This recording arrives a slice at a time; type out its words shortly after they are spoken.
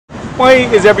Why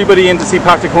is everybody in to see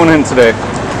Patrick Honohan today?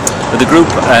 The group,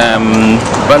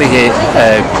 Ballyhea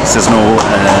Says No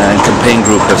campaign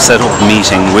group, have set up a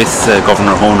meeting with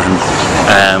Governor Honohan,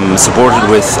 supported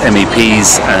with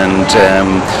MEPs and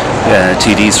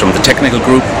TDs from the Technical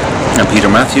Group and Peter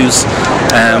Matthews,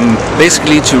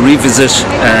 basically to revisit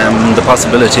the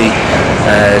possibility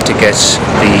to get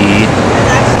the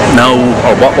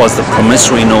what was the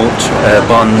Promissory Note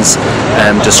bonds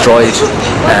destroyed,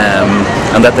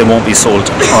 and that they won't be sold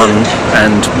on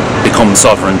and become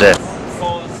sovereign debt.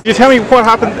 Can you tell me what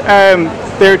happened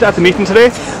there at the meeting today?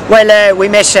 Well, we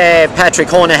met Patrick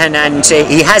Honohan, and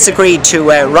he has agreed to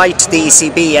write the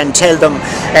ECB and tell them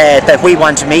that we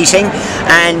want a meeting.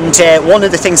 And one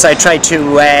of the things I tried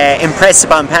to impress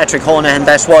upon Patrick Honohan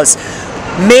that was,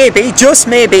 maybe, just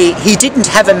maybe, he didn't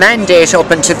have a mandate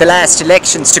up until the last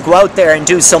elections to go out there and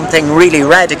do something really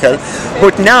radical.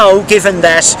 But now, given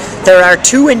that there are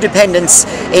 2 independents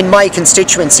in my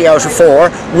constituency out of 4,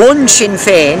 1 Sinn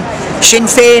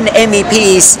Féin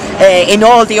MEPs in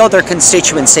all the other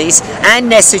constituencies, and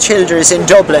Nessa Childers in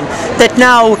Dublin, that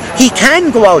now he can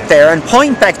go out there and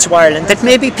point back to Ireland that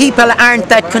maybe people aren't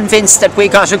that convinced that we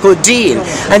got a good deal,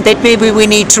 and that maybe we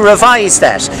need to revise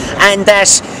that, and that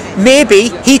maybe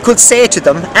he could say to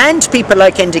them, and people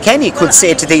like Enda Kenny could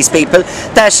say to these people,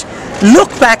 that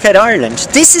look back at Ireland,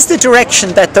 this is the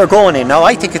direction that they're going in. Now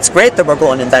I think it's great that we're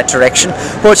going in that direction,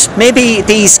 but maybe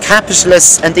these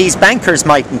capitalists and these bankers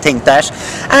mightn't think that,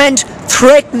 and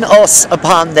threaten us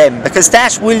upon them, because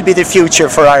that will be the future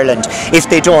for Ireland if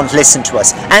they don't listen to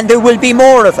us. And there will be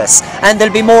more of us, and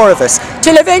there'll be more of us,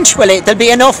 till eventually there'll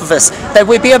be enough of us that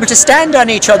we'll be able to stand on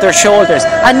each other's shoulders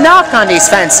and knock on his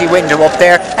fancy window up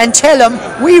there and tell them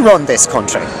we run this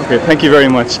country. Okay, thank you very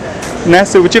much.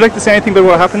 Nessa, would you like to say anything about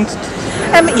what happened?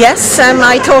 Yes,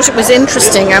 I thought it was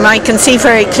interesting, and I can see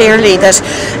very clearly that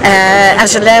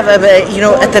at a level,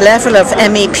 at the level of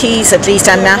MEPs at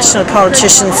least and national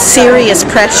politicians, serious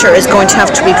pressure is going to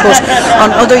have to be put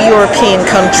on other European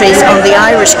countries, on the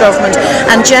Irish government,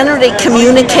 and generally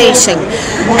communicating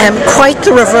quite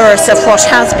the reverse of what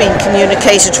has been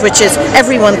communicated, which is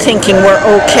everyone thinking we're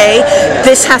okay.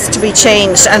 This has to be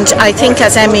changed, and I think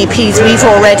as MEPs we've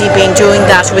already been doing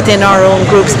that within our own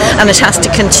groups, and it has to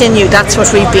continue. That's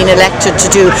what we've been elected to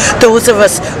do, those of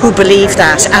us who believe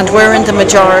that, and we're in the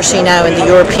majority now in the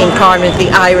European Parliament, the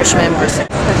Irish members.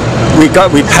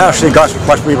 We partially got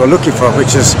what we were looking for,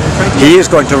 which is he is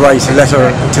going to write a letter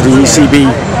to the ECB,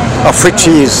 of which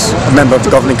he is a member of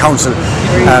the Governing Council,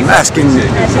 asking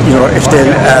if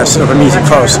they'll set up a meeting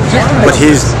for us. But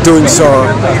he's doing so,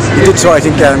 he did so I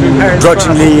think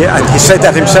grudgingly, and he said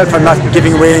that himself. I'm not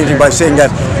giving away anything by saying that.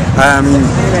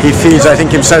 He feels, I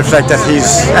think himself, like that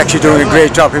he's actually doing a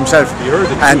great job himself,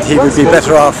 and he would be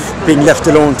better off being left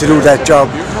alone to do that job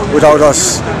without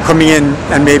us coming in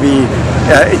and maybe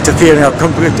interfering or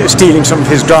stealing some of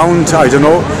his ground. I don't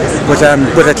know,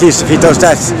 but at least if he does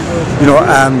that,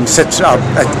 sets up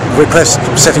a request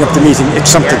setting up the meeting,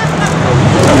 it's something.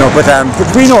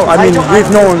 But we know. I mean, we've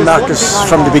known Marcus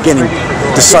from the beginning,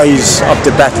 the size of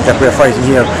the battle that we're fighting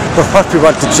here. But what we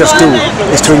want to just do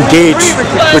is to engage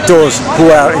with those who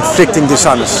are inflicting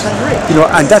dishonest.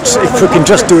 And that's, if we can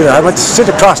just do that. I want to sit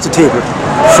across the table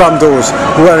from those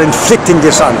who are inflicting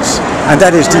dishonest, and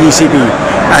that is the ECB,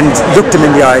 and look them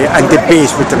in the eye and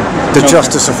debate with them the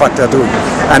justice of what they're doing.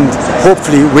 And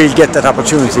hopefully we'll get that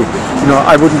opportunity.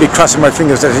 I wouldn't be crossing my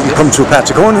fingers that it'll come through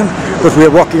Patrick Honohan, but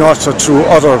we're working also through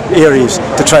other areas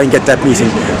to try and get that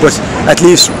meeting. But at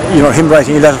least, him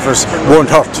writing a letter for us won't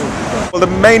hurt. Well,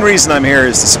 the main reason I'm here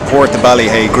is to support the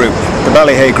Ballyhea Group. The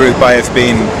Ballyhea Group I have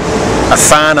been a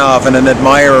fan of and an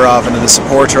admirer of and a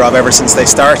supporter of ever since they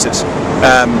started.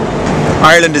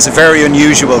 Ireland is a very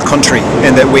unusual country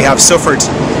in that we have suffered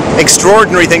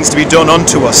extraordinary things to be done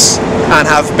unto us and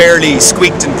have barely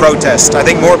squeaked in protest. I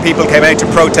think more people came out to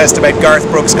protest about Garth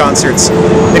Brooks concerts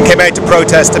than came out to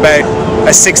protest about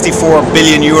a €64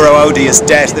 billion odious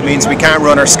debt that means we can't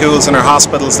run our schools and our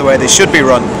hospitals the way they should be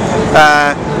run.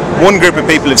 One group of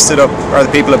people who've stood up are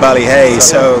the people of Ballyhea,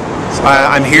 so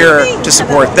I'm here to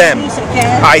support them.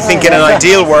 I think in an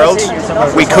ideal world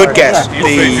we could get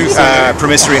the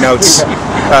promissory notes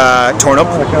torn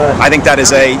up. I think that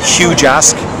is a huge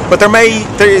ask, but there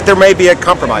may be a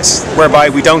compromise whereby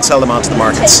we don't sell them onto the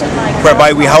markets,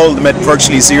 whereby we hold them at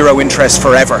virtually zero interest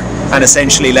forever and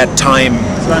essentially let time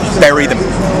bury them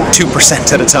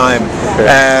 2% at a time,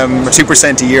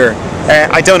 2% a year.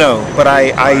 I don't know, but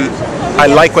I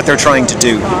like what they're trying to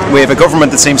do. We have a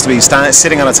government that seems to be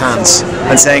sitting on its hands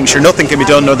and saying, sure, nothing can be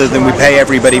done other than we pay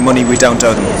everybody money we don't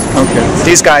owe them. Okay.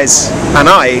 These guys and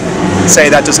I say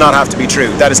that does not have to be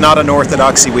true. That is not an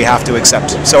orthodoxy we have to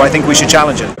accept. So I think we should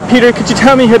challenge it. Peter, could you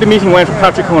tell me how the meeting went with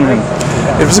Patrick Honohan?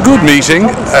 It was a good meeting.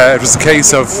 It was a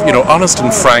case of, honest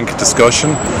and frank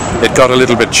discussion. It got a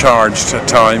little bit charged at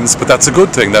times, but that's a good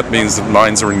thing. That means that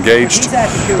minds are engaged.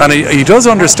 And he does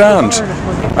understand,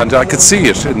 and I could see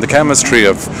it in the chemistry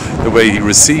of the way he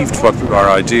received what our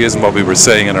ideas and what we were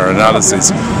saying in our analyses,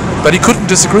 that he couldn't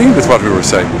disagree with what we were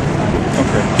saying.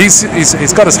 Okay.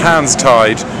 He's got his hands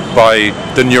tied by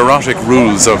the neurotic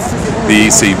rules of the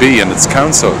ECB and its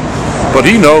council, but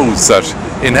he knows that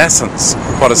in essence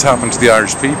what has happened to the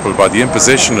Irish people by the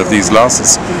imposition of these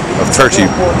losses of 30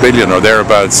 billion or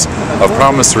thereabouts of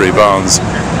promissory bonds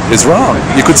is wrong.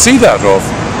 You could see that off.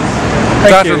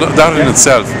 That in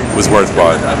itself was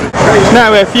worthwhile.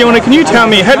 Now, Fiona, can you tell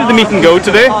me, how did the meeting go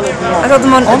today? I thought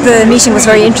the meeting was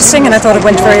very interesting and I thought it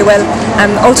went very well.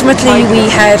 Ultimately, we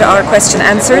had our question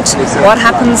answered. What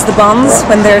happens, the bonds,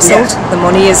 when they're sold? The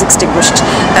money is extinguished.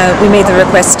 We made the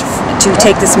request to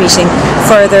take this meeting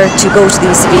further, to go to the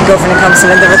ECB Governing Council,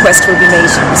 and the request will be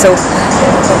made. So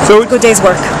good day's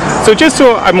work. So just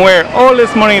so I'm aware, all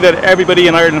this money that everybody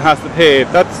in Ireland has to pay,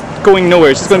 that's going nowhere,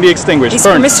 it's just going to be extinguished. These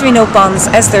promissory note bonds,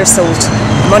 as they're sold,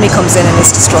 money comes in and is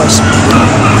destroyed.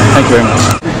 Thank you very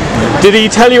much. Did he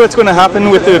tell you what's going to happen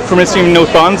with the promissory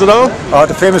note bonds at all? Oh,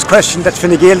 the famous question that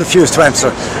Fine Gael refused to answer.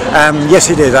 Yes,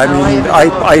 he did. I mean,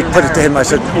 I put it to him, I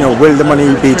said, will the money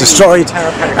be destroyed?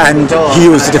 And he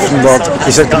used a different word.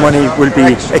 He said the money will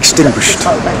be extinguished.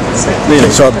 Really?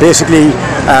 So basically,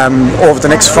 over the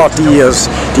next 40 years,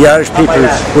 the Irish people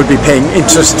will be paying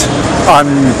interest on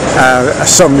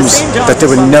sums that they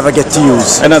will never get to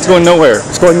use. And that's going nowhere?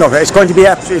 It's going nowhere. It's going to be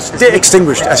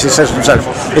extinguished, as he says himself.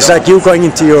 It's like you going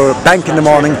into your bank in the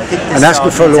morning and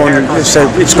asking for a loan. It's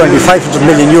going to be 500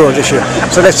 million euro this year.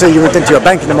 So let's say you went into your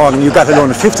bank in the morning, you got a loan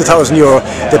of 50,000 euro.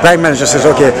 The bank manager says,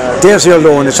 okay, there's your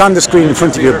loan. It's on the screen in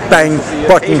front of you. Bang,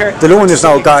 button. The loan is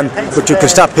now gone, but you can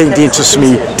stop paying the interest to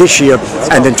me this year,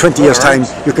 and in 20 years' time,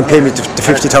 you can pay me the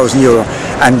 50,000 euro.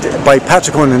 And by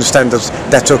Patrick Honohan standards,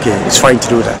 that's okay. It's fine to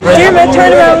do that. Dermot,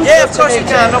 turn around. Yeah, of course you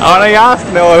can. On I asked,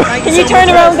 no. Can you turn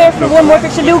around there for one more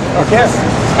picture, Luke? Okay.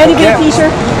 Any bit, Peter?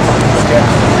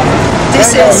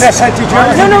 This is Nessa, did you?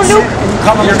 No, Luke.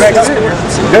 Come on, Luke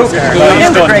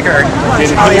McGregor.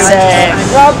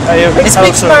 It's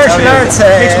mixed martial arts.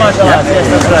 Mixed martial arts, yes,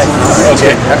 that's right.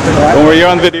 Okay. Don't worry, you're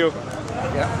on video.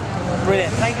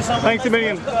 Brilliant. Thank you so much. Thanks a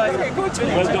million.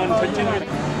 Well done. Continue.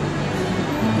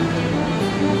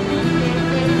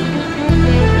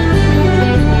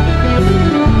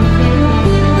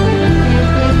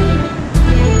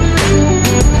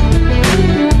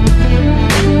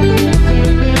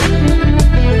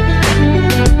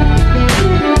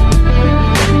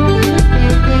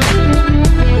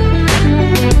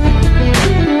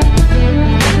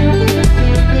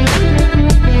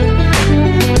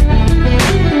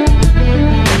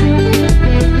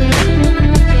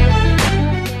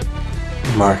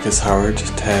 Marcus Howard,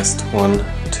 test 1,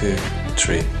 2,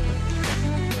 3.